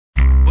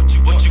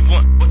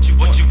want?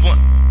 What you want?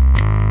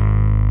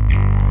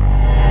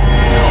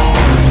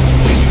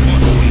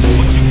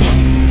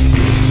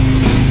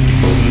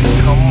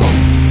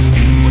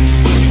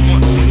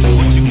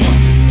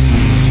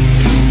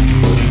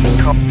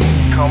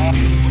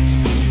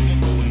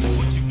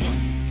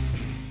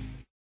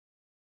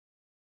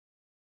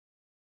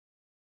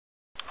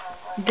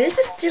 This is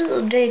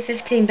still day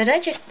 15, but I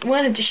just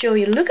wanted to show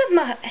you. Look at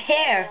my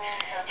hair.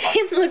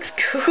 It looks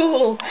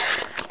cool.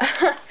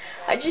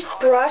 I just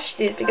brushed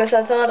it because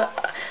I thought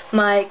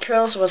my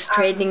curls was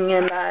straightening,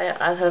 and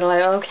I thought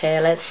like, okay,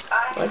 let's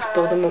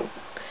pull them,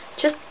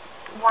 just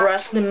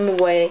brush them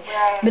away.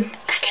 But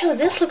actually,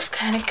 this looks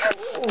kind of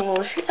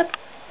cool.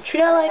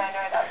 Should I like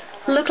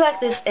look like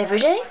this every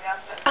day?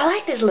 I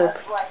like this look.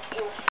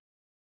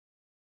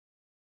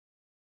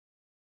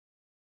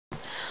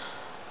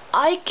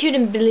 I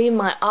couldn't believe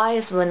my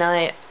eyes when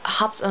I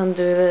hopped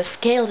onto the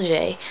scale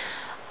today.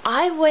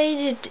 I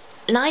weighed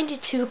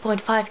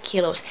 92.5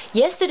 kilos.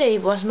 Yesterday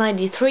it was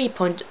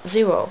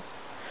 93.0.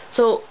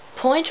 So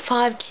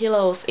 0.5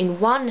 kilos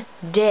in one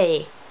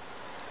day.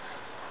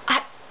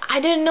 I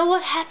didn't know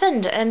what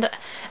happened, and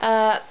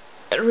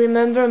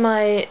remember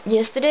my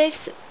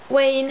yesterday's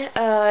weighing.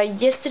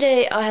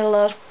 Yesterday I had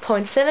lost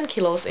 0.7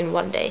 kilos in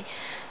one day.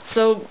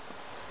 So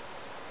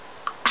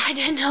I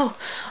don't know.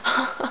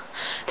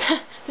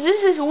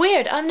 This is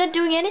weird. I'm not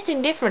doing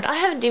anything different. I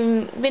haven't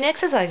even been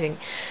exercising,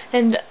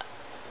 and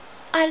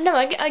I don't know.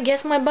 I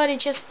guess my body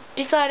just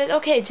decided,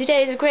 okay,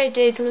 today is a great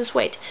day to lose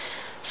weight.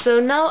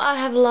 So now I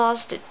have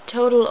lost a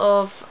total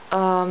of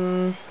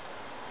I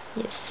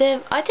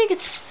think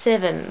it's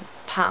 7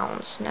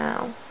 pounds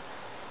now.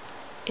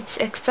 It's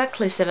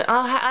exactly 7.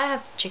 I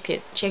have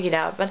to check it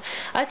out, but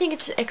I think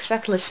it's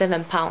exactly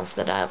 7 pounds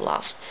that I have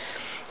lost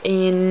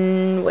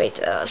in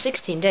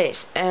 16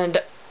 days,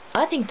 and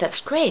I think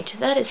that's great.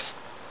 That is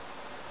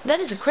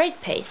a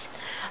great pace.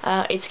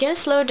 It's gonna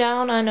slow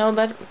down, I know,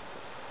 but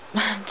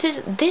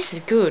this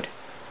is good.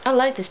 I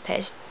like this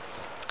pace.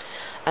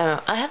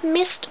 I have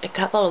missed a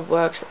couple of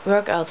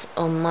workouts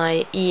on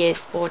my EA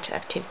Sports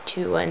Active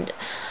 2, and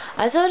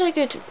I thought I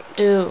could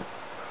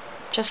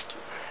just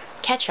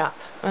catch up.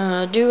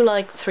 Do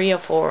like 3 or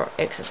 4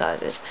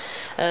 exercises.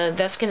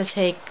 That's gonna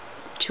take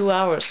 2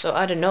 hours, so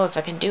I don't know if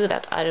I can do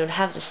that. I don't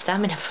have the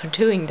stamina for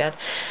doing that,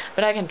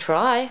 but I can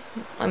try.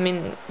 I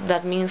mean,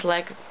 that means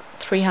like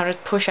 300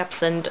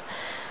 push-ups and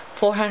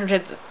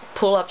 400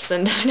 pull-ups,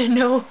 and I don't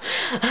know.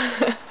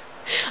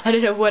 I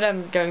don't know what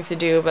I'm going to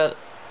do, but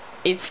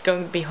it's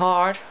going to be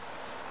hard.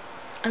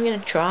 I'm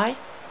gonna try.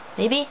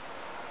 Maybe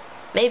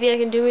I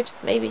can do it.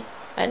 Maybe,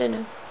 I don't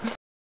know.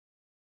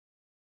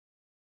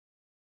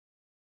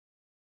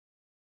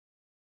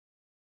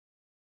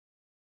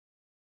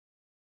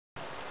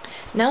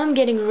 Now I'm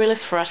getting really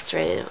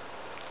frustrated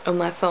on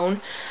my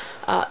phone.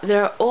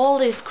 There are all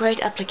these great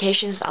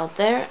applications out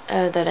there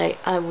that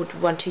I would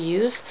want to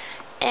use,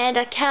 and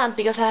I can't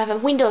because I have a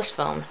Windows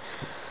phone.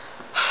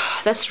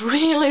 That's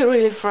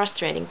really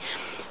frustrating.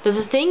 But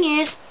the thing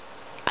is,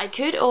 I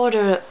could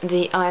order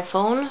the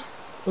iPhone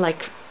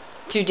like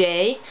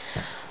today,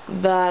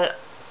 but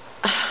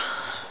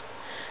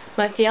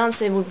my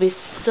fiance would be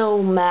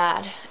so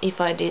mad if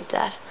I did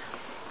that.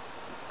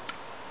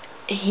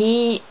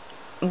 He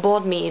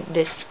bought me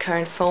this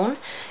current phone,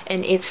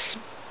 and it's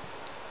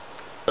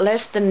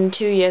less than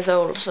 2 years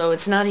old, so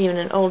it's not even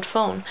an old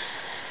phone,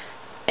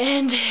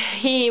 and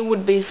he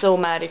would be so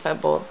mad if I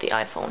bought the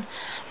iPhone.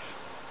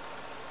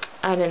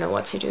 I don't know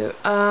what to do.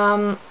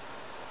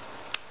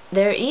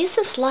 There is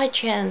a slight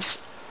chance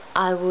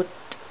I would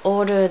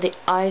order the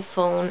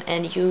iPhone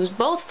and use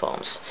both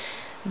phones,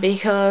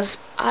 because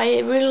I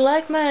really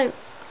like my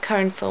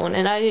current phone,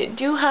 and I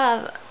do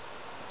have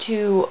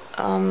two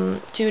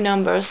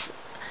numbers.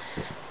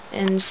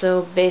 And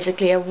so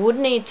basically I would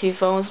need 2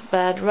 phones,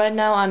 but right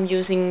now I'm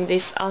using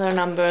this other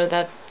number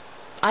that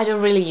I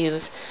don't really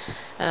use.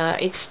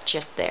 It's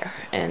just there,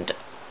 and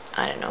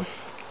I don't know.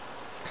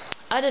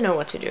 I don't know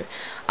what to do.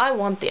 I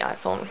want the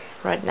iPhone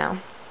right now,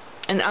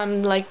 and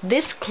I'm like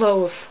this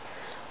close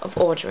of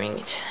ordering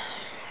it.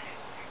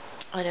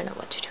 I don't know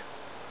what to do.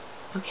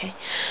 Okay,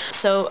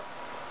 so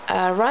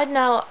right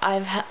now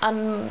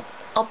I'm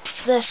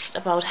obsessed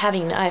about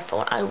having an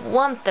iPhone. I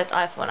want that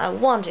iPhone. I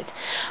want it.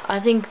 I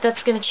think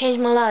that's gonna change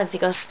my life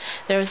because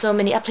there are so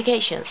many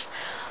applications.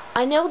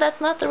 I know that's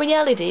not the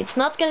reality. It's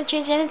not gonna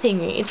change anything.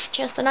 It's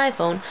just an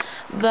iPhone.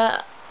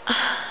 But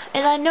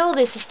and I know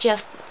this is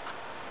just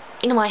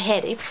in my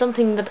head. It's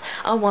something that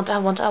I want.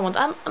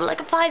 I'm like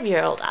a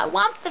 5-year-old. I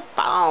want the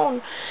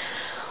phone.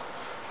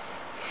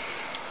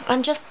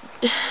 I'm just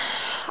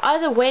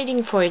either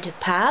waiting for it to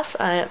pass.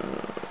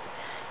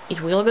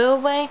 It will go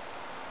away,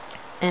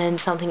 and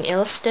something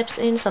else steps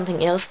in,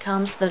 something else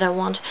comes that I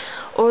want,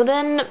 or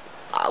then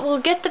I will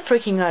get the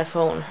freaking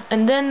iPhone,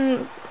 and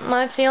then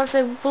my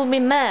fiance will be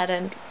mad,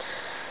 and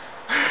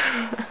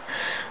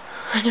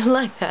I don't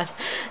like that.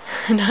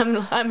 And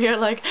I'm here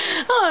like,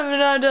 oh, I'm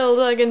an adult,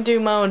 I can do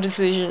my own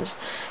decisions.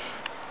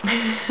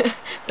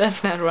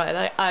 That's not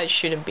right. I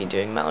shouldn't be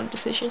doing my own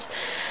decisions.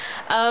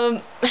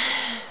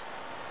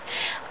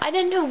 I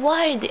don't know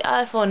why the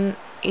iPhone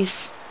is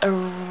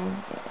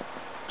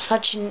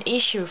such an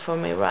issue for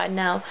me right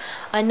now.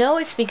 I know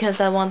it's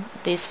because I want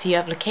these few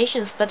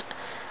applications, but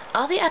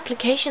are the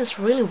applications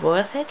really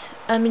worth it?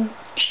 I mean,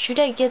 should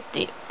I get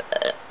the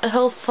a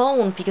whole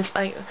phone because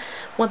I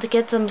want to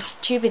get some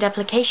stupid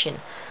application?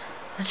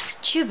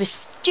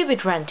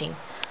 Stupid ranting.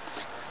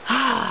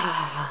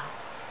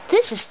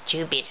 This is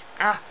stupid.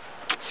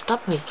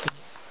 Stop me,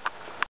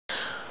 please.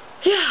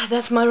 Yeah,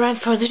 that's my rant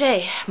for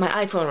today. My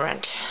iPhone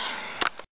rant.